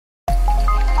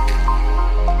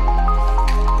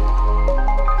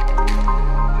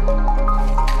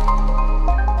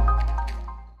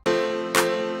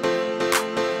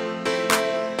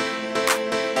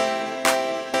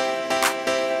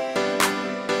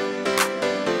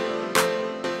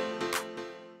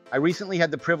I recently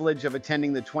had the privilege of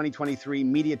attending the 2023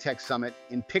 MediaTek Summit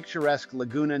in picturesque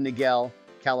Laguna Niguel,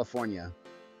 California.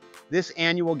 This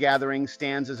annual gathering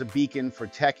stands as a beacon for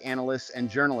tech analysts and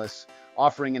journalists,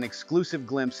 offering an exclusive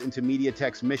glimpse into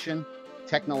MediaTek's mission,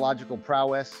 technological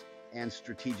prowess, and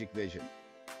strategic vision.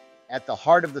 At the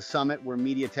heart of the summit were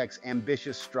MediaTek's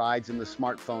ambitious strides in the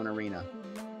smartphone arena,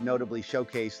 notably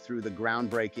showcased through the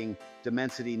groundbreaking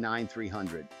Dimensity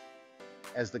 9300.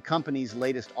 As the company's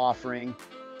latest offering,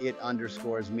 it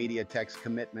underscores MediaTek's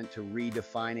commitment to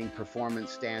redefining performance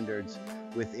standards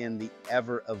within the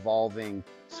ever-evolving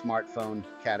smartphone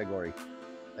category.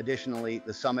 Additionally,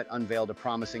 the summit unveiled a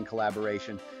promising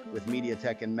collaboration with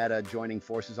MediaTek and Meta joining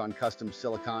forces on custom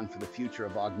silicon for the future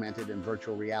of augmented and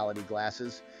virtual reality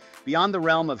glasses. Beyond the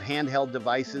realm of handheld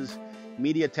devices,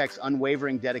 MediaTek's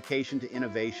unwavering dedication to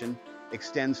innovation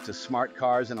extends to smart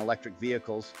cars and electric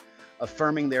vehicles,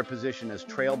 affirming their position as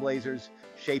trailblazers,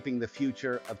 shaping the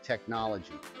future of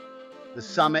technology. The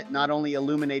summit not only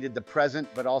illuminated the present,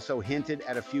 but also hinted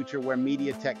at a future where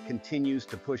MediaTek continues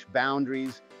to push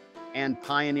boundaries and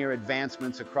pioneer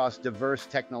advancements across diverse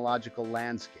technological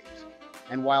landscapes.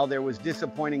 And while there was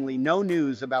disappointingly no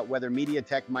news about whether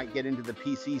MediaTek might get into the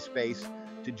PC space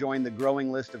to join the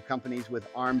growing list of companies with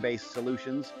ARM-based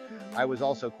solutions, I was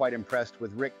also quite impressed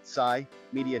with Rick Tsai,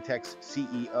 MediaTek's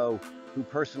CEO, who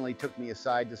personally took me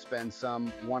aside to spend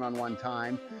some one-on-one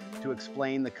time to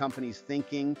explain the company's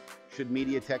thinking should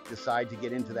MediaTek decide to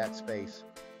get into that space.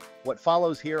 What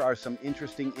follows here are some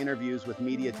interesting interviews with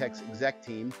MediaTek's exec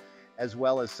team, as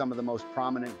well as some of the most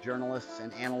prominent journalists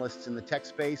and analysts in the tech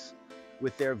space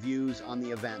with their views on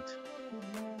the event.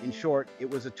 In short, it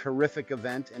was a terrific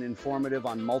event and informative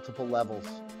on multiple levels.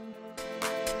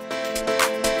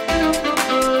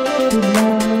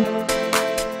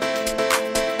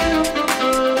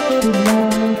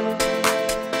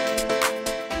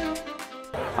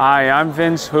 Hi, I'm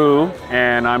Vince Hu,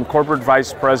 and I'm Corporate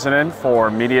Vice President for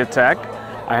MediaTek.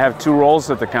 I have two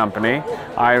roles at the company.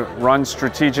 I run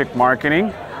strategic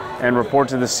marketing and report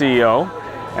to the CEO,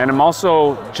 and I'm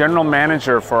also General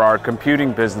Manager for our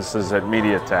computing businesses at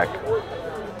MediaTek.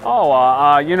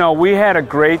 We had a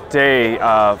great day,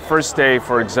 first day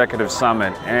for Executive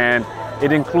Summit, and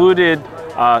it included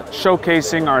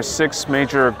showcasing our 6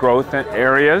 major growth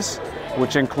areas,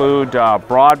 which include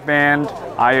broadband,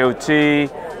 IoT,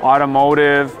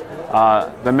 automotive,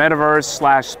 the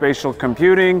metaverse / spatial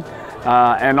computing,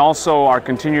 and also our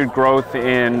continued growth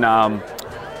in the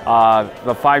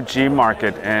 5G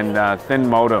market and thin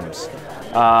modems.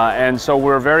 And so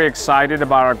we're very excited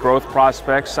about our growth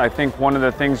prospects. I think one of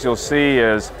the things you'll see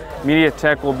is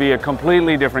MediaTek will be a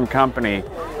completely different company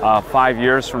 5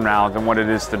 years from now than what it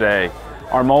is today.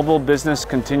 Our mobile business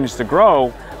continues to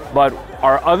grow, but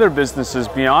our other businesses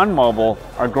beyond mobile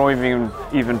are growing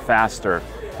even faster.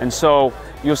 And so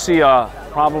you'll see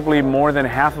probably more than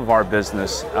half of our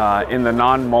business in the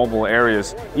non-mobile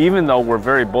areas, even though we're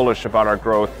very bullish about our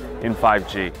growth in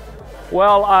 5G.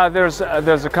 Well, there's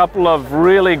a couple of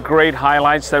really great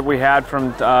highlights that we had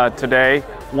from today.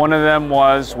 One of them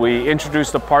was we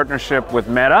introduced a partnership with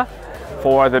Meta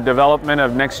for the development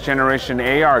of next generation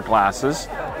AR glasses.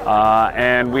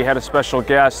 And we had a special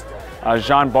guest,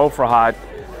 Jean Beaufrahat,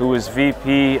 who is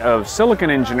VP of Silicon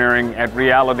Engineering at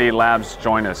Reality Labs,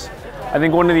 join us. I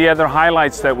think one of the other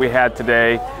highlights that we had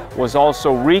today was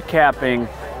also recapping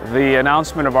the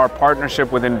announcement of our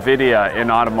partnership with NVIDIA in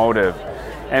automotive.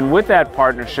 And with that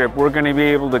partnership, we're going to be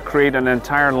able to create an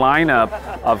entire lineup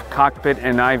of cockpit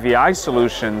and IVI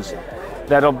solutions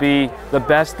that'll be the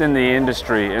best in the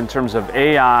industry in terms of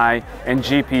AI and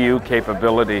GPU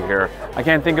capability here. I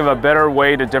can't think of a better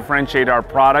way to differentiate our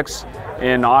products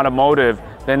in automotive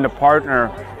than to partner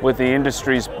with the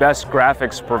industry's best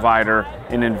graphics provider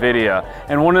in NVIDIA.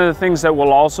 And one of the things that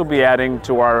we'll also be adding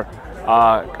to our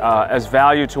as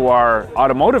value to our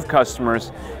automotive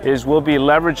customers is we'll be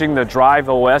leveraging the Drive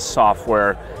OS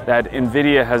software that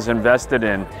NVIDIA has invested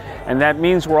in. And that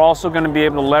means we're also going to be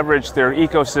able to leverage their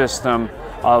ecosystem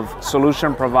of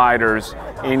solution providers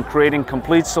in creating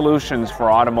complete solutions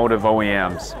for automotive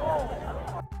OEMs.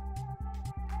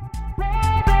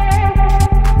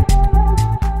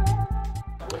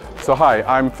 So hi,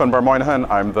 I'm Finbar Moynihan.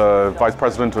 I'm the Vice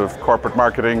President of Corporate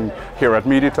Marketing here at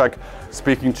MediaTek,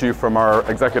 speaking to you from our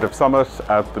Executive Summit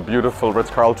at the beautiful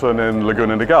Ritz-Carlton in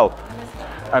Laguna Niguel.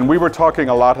 And we were talking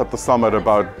a lot at the summit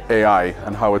about AI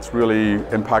and how it's really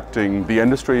impacting the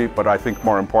industry, but I think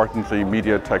more importantly,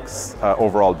 MediaTek's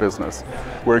overall business.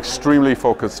 We're extremely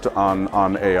focused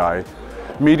on AI.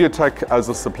 MediaTek, as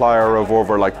a supplier of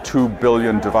over like 2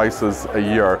 billion devices a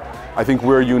year, I think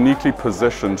we're uniquely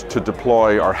positioned to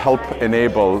deploy or help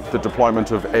enable the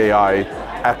deployment of AI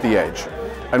at the edge.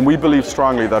 And we believe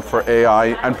strongly that for AI,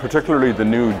 and particularly the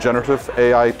new generative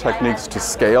AI techniques to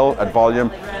scale at volume,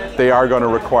 they are going to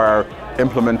require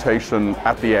implementation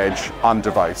at the edge on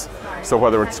device. So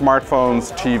whether it's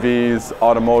smartphones, TVs,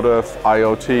 automotive,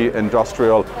 IoT,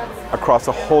 industrial, across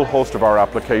a whole host of our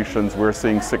applications, we're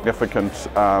seeing significant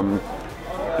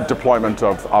deployment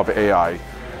of AI.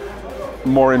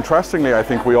 More interestingly, I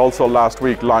think we also last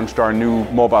week launched our new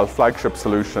mobile flagship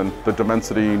solution, the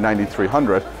Dimensity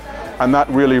 9300, and that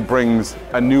really brings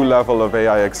a new level of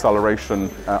AI acceleration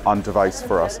on device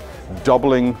for us,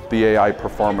 doubling the AI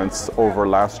performance over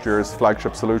last year's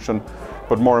flagship solution,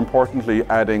 but more importantly,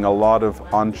 adding a lot of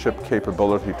on-chip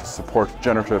capability to support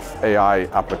generative AI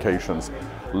applications.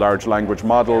 Large language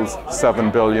models, 7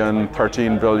 billion,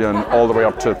 13 billion, all the way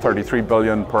up to 33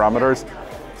 billion parameters.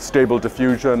 Stable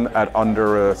diffusion at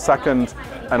under a second,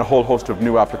 and a whole host of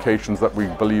new applications that we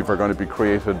believe are going to be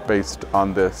created based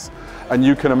on this. And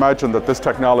you can imagine that this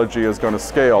technology is going to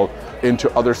scale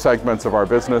into other segments of our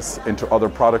business, into other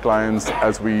product lines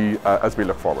as we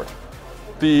look forward.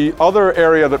 The other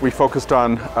area that we focused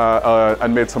on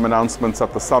and made some announcements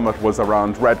at the summit was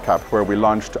around RedCap, where we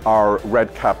launched our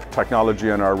RedCap technology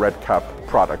and our RedCap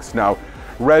products. Now,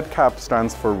 RedCap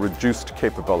stands for Reduced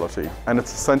Capability, and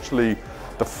it's essentially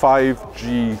the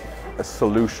 5G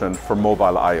solution for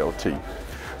mobile IoT.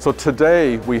 So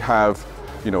today we have,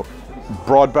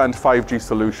 broadband 5G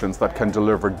solutions that can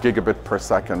deliver gigabit per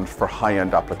second for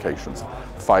high-end applications.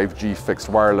 5G fixed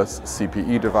wireless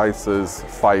CPE devices,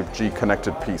 5G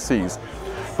connected PCs.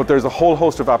 But there's a whole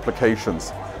host of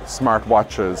applications,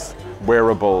 smartwatches,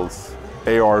 wearables,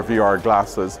 AR, VR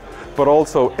glasses, but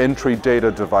also entry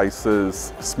data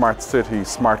devices, smart city,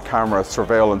 smart camera,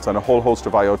 surveillance, and a whole host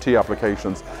of IoT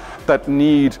applications that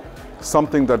need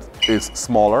something that is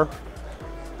smaller,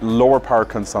 lower power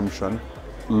consumption,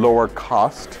 lower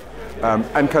cost,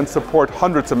 and can support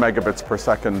hundreds of megabits per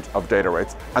second of data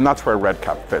rates. And that's where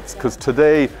RedCap fits, because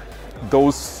today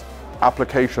those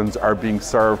applications are being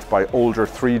served by older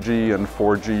 3G and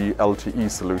 4G LTE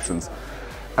solutions.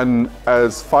 And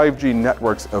as 5G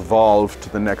networks evolve to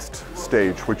the next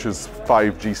stage, which is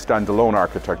 5G standalone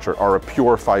architecture or a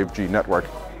pure 5G network,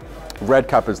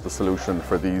 RedCap is the solution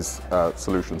for these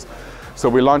solutions. So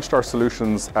we launched our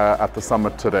solutions at the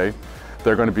summit today.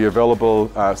 They're going to be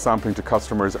available sampling to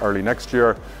customers early next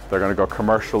year. They're going to go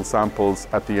commercial samples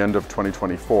at the end of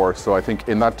 2024. So I think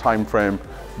in that time frame,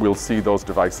 we'll see those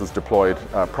devices deployed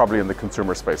probably in the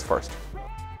consumer space first.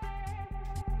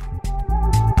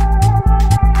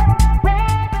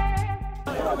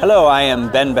 Hello, I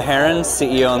am Ben Beharan,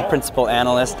 CEO and Principal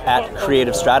Analyst at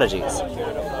Creative Strategies.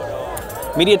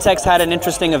 MediaTek's had an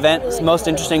interesting event. Most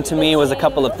interesting to me was a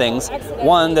couple of things.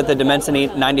 One, that the Dimensity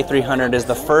 9300 is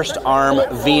the first ARM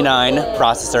v9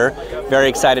 processor. Very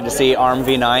excited to see ARM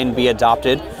v9 be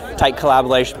adopted. Tight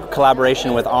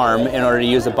collaboration with ARM in order to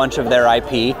use a bunch of their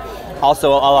IP. Also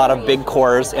a lot of big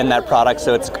cores in that product,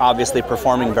 so it's obviously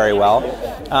performing very well.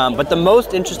 But the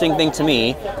most interesting thing to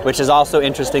me, which is also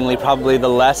interestingly probably the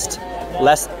less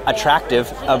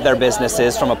attractive of their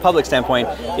businesses from a public standpoint,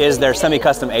 is their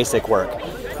semi-custom ASIC work.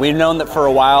 We've known that for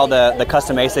a while the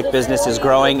custom ASIC business is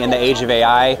growing in the age of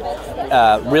AI,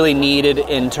 really needed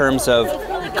in terms of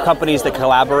companies that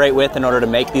collaborate with in order to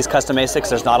make these custom ASICs.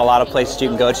 There's not a lot of places you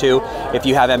can go to if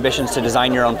you have ambitions to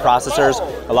design your own processors.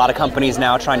 A lot of companies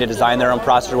now trying to design their own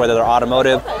processor, whether they're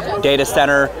automotive, data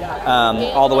center,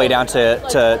 all the way down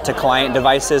to client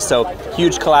devices. So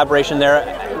huge collaboration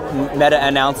there. Meta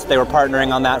announced they were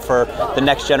partnering on that for the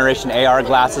next generation AR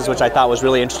glasses, which I thought was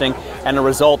really interesting, and a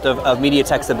result of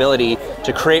MediaTek's ability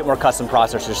to create more custom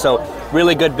processors. So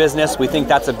really good business. We think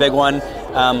that's a big one.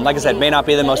 Like I said, may not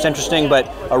be the most interesting, but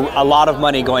a lot of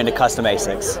money going to custom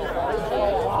ASICs.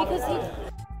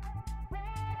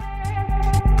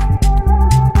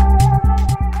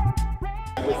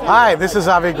 Hi, this is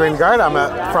Avi Greengard.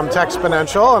 I'm from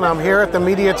Techsponential, and I'm here at the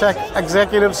MediaTek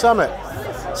Executive Summit.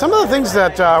 Some of the things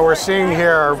that we're seeing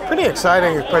here are pretty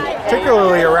exciting,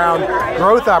 particularly around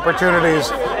growth opportunities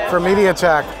for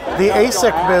MediaTek. The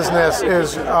ASIC business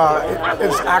is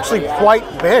actually quite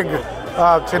big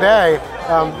today.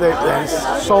 They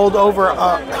sold over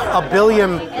a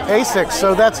billion ASICs.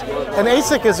 So an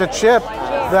ASIC is a chip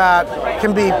that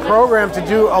can be programmed to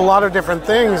do a lot of different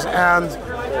things, and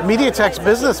MediaTek's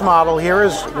business model here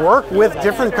is work with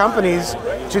different companies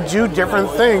to do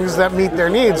different things that meet their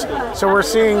needs. So we're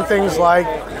seeing things like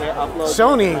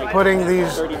Sony putting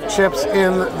these chips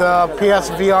in the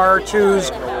PSVR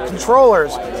 2's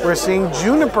controllers. We're seeing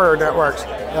Juniper networks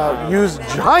use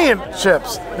giant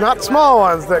chips, not small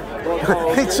ones. The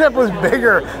chip was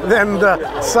bigger than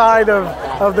the side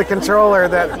of the controller.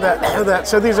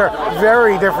 So these are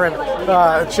very different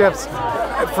chips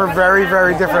for very,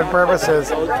 very different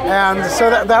purposes. And so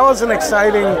that was an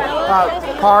exciting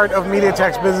part of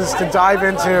MediaTek's business to dive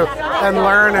into and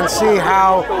learn and see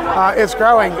how it's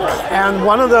growing. And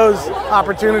one of those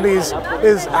opportunities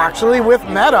is actually with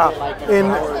Meta,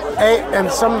 and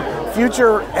some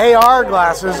future AR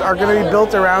glasses are going to be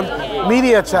built around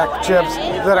MediaTek chips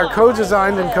that are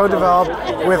co-designed and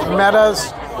co-developed with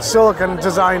Meta's silicon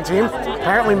design team.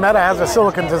 Apparently Meta has a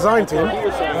silicon design team,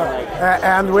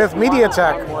 and with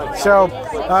MediaTek. So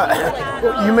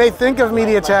you may think of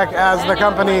MediaTek as the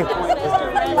company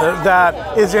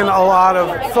that is in a lot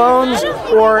of phones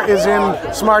or is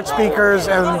in smart speakers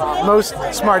and most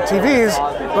smart TVs,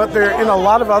 but they're in a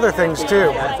lot of other things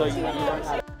too.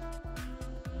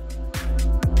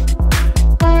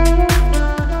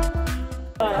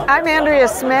 I'm Andrea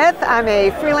Smith. I'm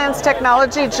a freelance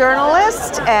technology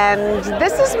journalist, and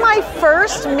this is my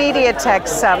first MediaTek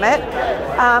Summit.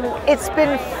 It's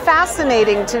been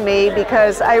fascinating to me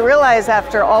because I realize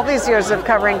after all these years of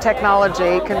covering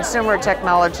technology, consumer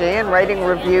technology, and writing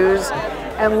reviews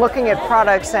and looking at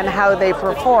products and how they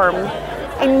perform,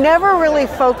 I never really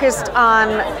focused on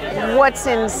what's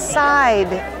inside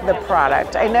the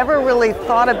product. I never really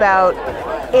thought about,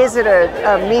 is it a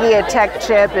MediaTek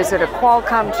chip, is it a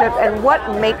Qualcomm chip, and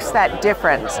what makes that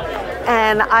difference?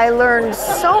 And I learned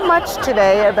so much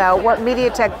today about what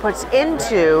MediaTek puts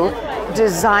into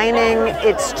designing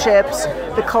its chips,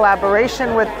 the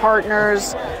collaboration with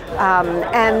partners,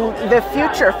 and the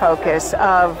future focus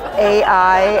of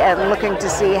AI, and looking to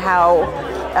see how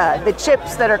the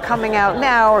chips that are coming out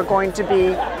now are going to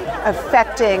be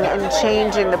affecting and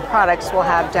changing the products we'll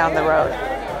have down the road.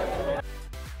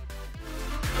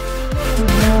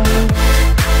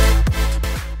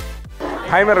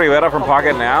 Jaime Rivera from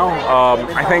Pocket Now.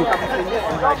 I think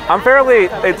I'm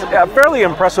fairly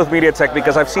impressed with MediaTek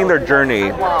because I've seen their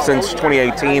journey since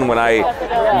 2018 when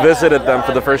I visited them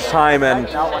for the first time, and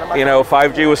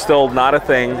 5G was still not a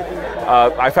thing.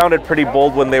 I found it pretty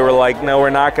bold when they were like, no, we're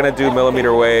not going to do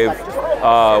millimeter wave.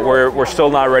 We're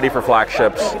still not ready for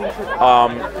flagships.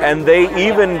 And they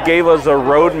even gave us a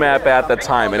roadmap at the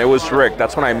time, and it was Rick.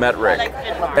 That's when I met Rick.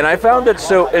 And I found it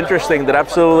so interesting that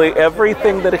absolutely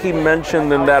everything that he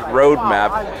mentioned in that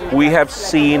roadmap, we have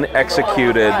seen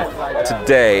executed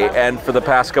today and for the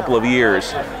past couple of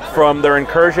years. From their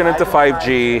incursion into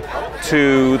 5G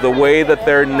to the way that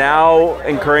they're now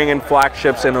incurring in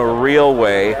flagships in a real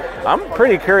way. I'm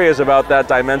pretty curious about that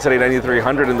Dimensity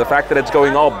 9300 and the fact that it's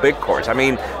going all big cores. I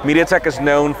mean, MediaTek is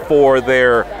known for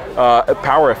their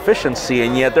power efficiency,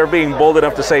 and yet they're being bold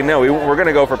enough to say, no, we're going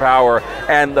to go for power,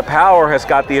 and the power has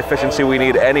got the efficiency we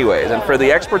need anyways. And for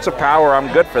the experts of power,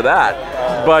 I'm good for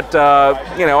that. But,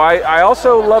 I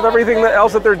also love everything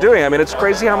else that they're doing. I mean, it's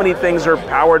crazy how many things are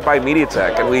powered by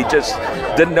MediaTek, and we just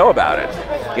didn't know about it.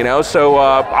 So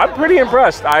I'm pretty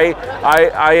impressed.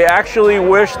 I actually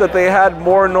wish that they had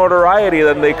more notoriety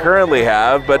than they currently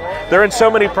have, but they're in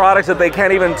so many products that they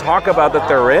can't even talk about that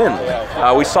they're in.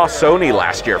 We saw Sony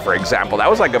last year, for example. That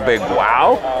was like a big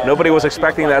wow. Nobody was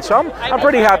expecting that, so I'm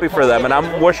pretty happy for them, and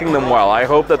I'm wishing them well. I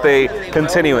hope that they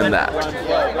continue in that.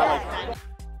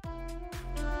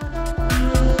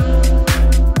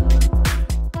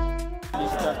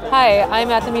 Hi, I'm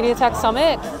at the MediaTek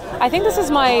Summit. I think this is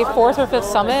my 4th or 5th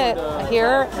summit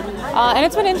here, and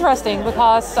it's been interesting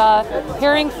because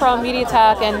hearing from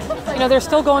MediaTek, and they're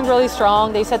still going really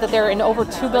strong. They said that they're in over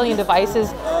 2 billion devices,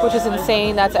 which is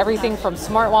insane. That's everything from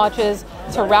smartwatches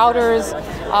to routers,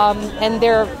 and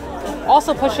they're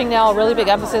also pushing now a really big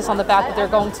emphasis on the fact that they're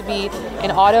going to be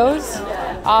in autos.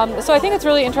 So I think it's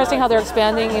really interesting how they're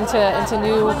expanding into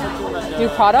new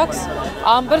products.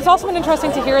 But it's also been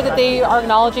interesting to hear that they are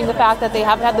acknowledging the fact that they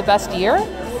haven't had the best year,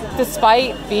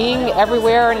 despite being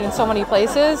everywhere and in so many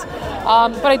places.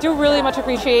 But I do really much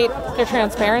appreciate their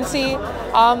transparency.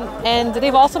 And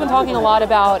they've also been talking a lot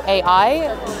about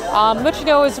AI, which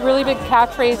is a really big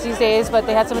catchphrase these days, but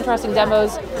they had some interesting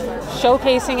demos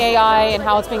showcasing AI and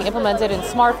how it's being implemented in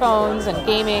smartphones and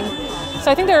gaming.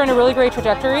 So I think they're in a really great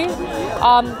trajectory.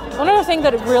 One other thing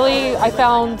that really I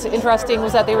found interesting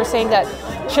was that they were saying that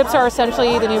chips are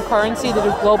essentially the new currency, the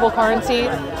new global currency,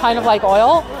 kind of like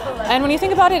oil. And when you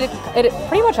think about it, it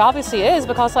pretty much obviously is,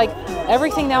 because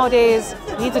everything nowadays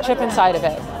needs a chip inside of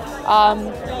it.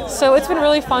 So it's been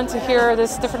really fun to hear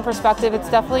this different perspective. It's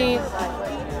definitely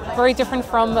very different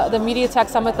from the MediaTek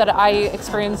Summit that I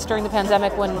experienced during the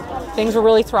pandemic when things were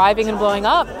really thriving and blowing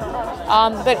up.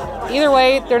 But either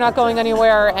way, they're not going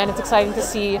anywhere, and it's exciting to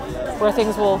see where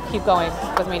things will keep going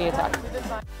with MediaTek.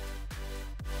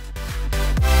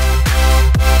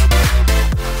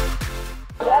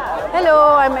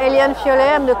 Hello, I'm Eliane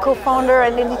Fiolet. I'm the co-founder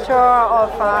and editor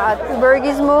of Uber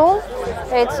Gizmo.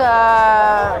 It's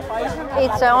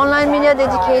an online media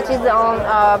dedicated on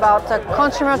about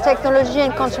consumer technology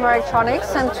and consumer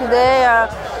electronics. And today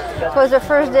it was the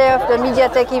first day of the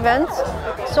MediaTek event.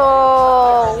 So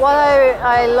what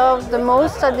I love the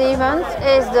most at the event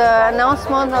is the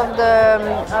announcement of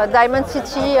the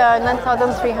Dimensity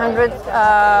 9300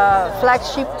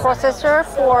 flagship processor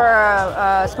for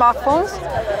smartphones.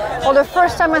 For the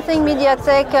first time, I think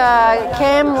MediaTek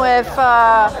came with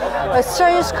a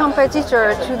serious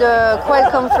competitor to the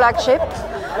Qualcomm flagship,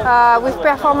 with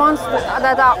performance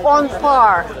that are on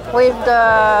par with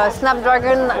the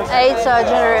Snapdragon 8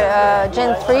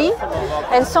 Gen 3,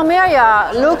 and some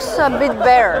area looks a bit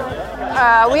better.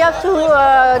 We have to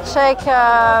check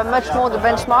much more the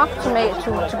benchmark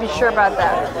to be sure about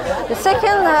that. The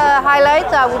second highlight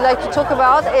I would like to talk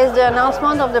about is the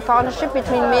announcement of the partnership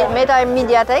between Meta and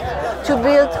MediaTek to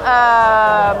build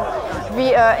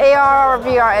AR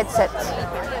VR headset.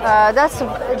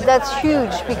 That's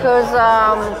huge because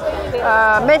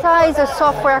Meta is a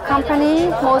software company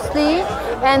mostly,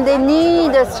 and they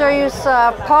need a serious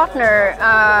partner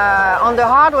on the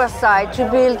hardware side to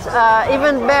build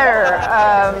even better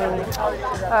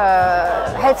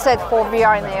headset for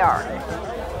VR and AR.